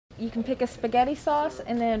You can pick a spaghetti sauce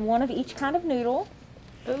and then one of each kind of noodle.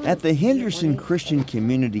 At the Henderson Christian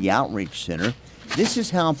Community Outreach Center, this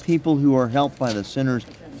is how people who are helped by the center's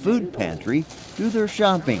food pantry do their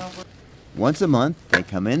shopping. Once a month, they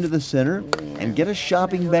come into the center and get a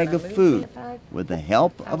shopping bag of food with the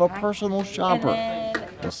help of a personal shopper.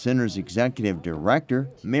 The center's executive director,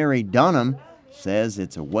 Mary Dunham, says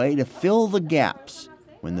it's a way to fill the gaps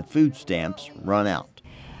when the food stamps run out.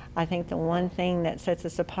 I think the one thing that sets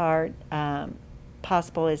us apart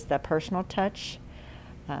possible is the personal touch.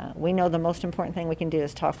 We know the most important thing we can do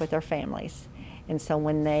is talk with their families. And so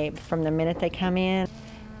from the minute they come in,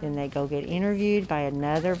 then they go get interviewed by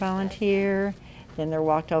another volunteer, then they're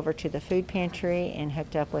walked over to the food pantry and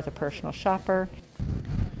hooked up with a personal shopper.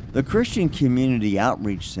 The Christian Community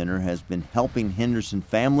Outreach Center has been helping Henderson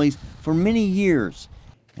families for many years,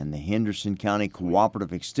 and the Henderson County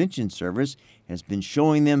Cooperative Extension Service has been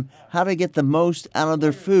showing them how to get the most out of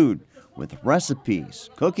their food with recipes,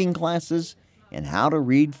 cooking classes, and how to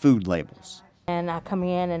read food labels. And I come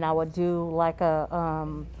in and I would do like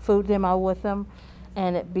a food demo with them,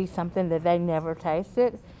 and it'd be something that they never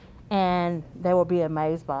tasted, and they would be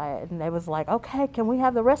amazed by it. And they was like, okay, can we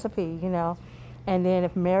have the recipe, you know? And then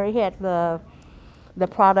if Mary had the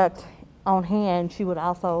product on hand, she would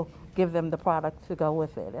also give them the product to go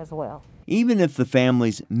with it as well. Even if the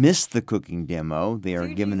families miss the cooking demo, they are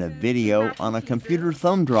given a video on a computer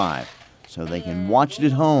thumb drive so they can watch it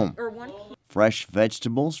at home. Fresh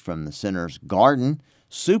vegetables from the center's garden,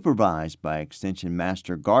 supervised by Extension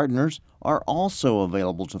Master gardeners, are also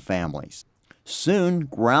available to families. Soon,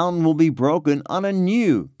 ground will be broken on a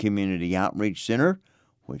new community outreach center,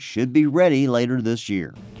 which should be ready later this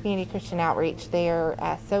year. Community Christian Outreach, they're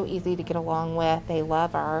so easy to get along with. They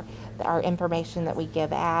love our information that we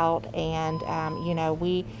give out, and you know,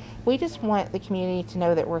 we just want the community to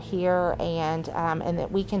know that we're here and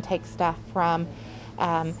that we can take stuff from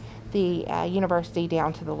the university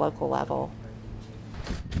down to the local level.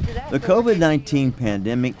 The COVID-19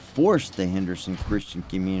 pandemic forced the Henderson Christian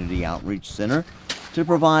Community Outreach Center to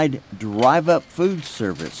provide drive-up food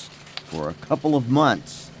service for a couple of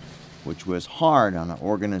months, which was hard on an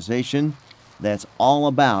organization that's all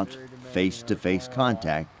about face-to-face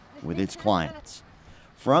contact with its clients.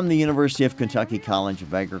 From the University of Kentucky College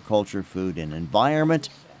of Agriculture, Food and Environment,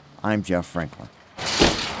 I'm Jeff Franklin.